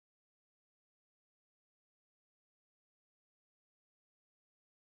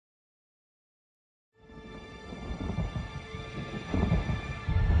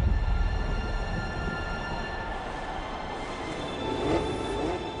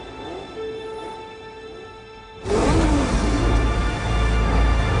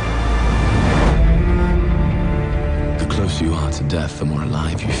death, the more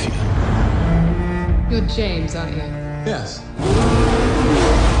alive you feel. You're James, aren't you? Yes.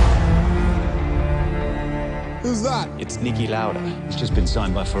 Who's that? It's Niki Lauda. He's just been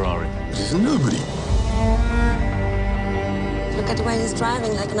signed by Ferrari. It isn't nobody. Look at the way he's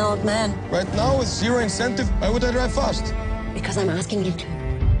driving, like an old man. Right now, with zero incentive, why would I drive fast? Because I'm asking you to.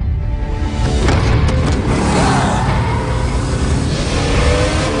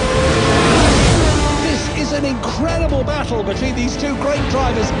 This is an incredible battle between these two great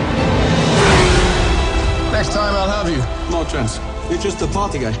drivers. Next time, I'll have you. No chance. You're just a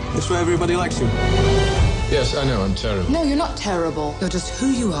party guy. That's why everybody likes you. Yes, I know, I'm terrible. No, you're not terrible. You're just who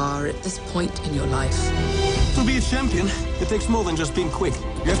you are at this point in your life. To be a champion, it takes more than just being quick.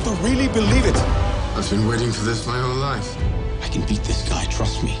 You have to really believe it. I've been waiting for this my whole life. I can beat this guy,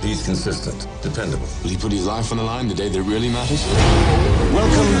 trust me. He's consistent, dependable. Will he put his life on the line the day that really matters?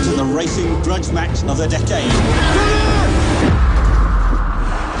 Welcome to the racing grudge match of the decade.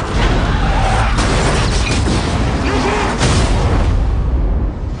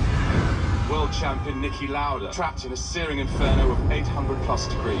 World champion Niki Lauda, trapped in a searing inferno of 800+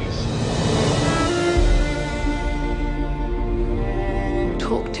 degrees.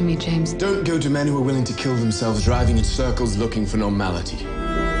 Talk to me, James. Don't go to men who are willing to kill themselves driving in circles looking for normality.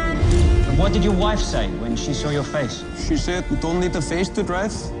 What did your wife say when she saw your face? She said, you don't need the face to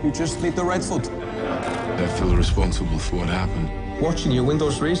drive, you just need the right foot. I feel responsible for what happened. Watching you win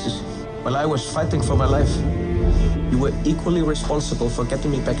those races, while I was fighting for my life, you were equally responsible for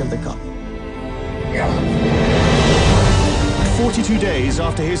getting me back in the car. 42 days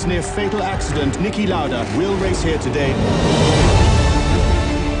after his near-fatal accident, Niki Lauda will race here today.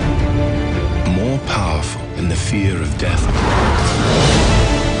 More powerful than the fear of death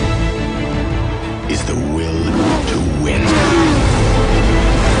is the will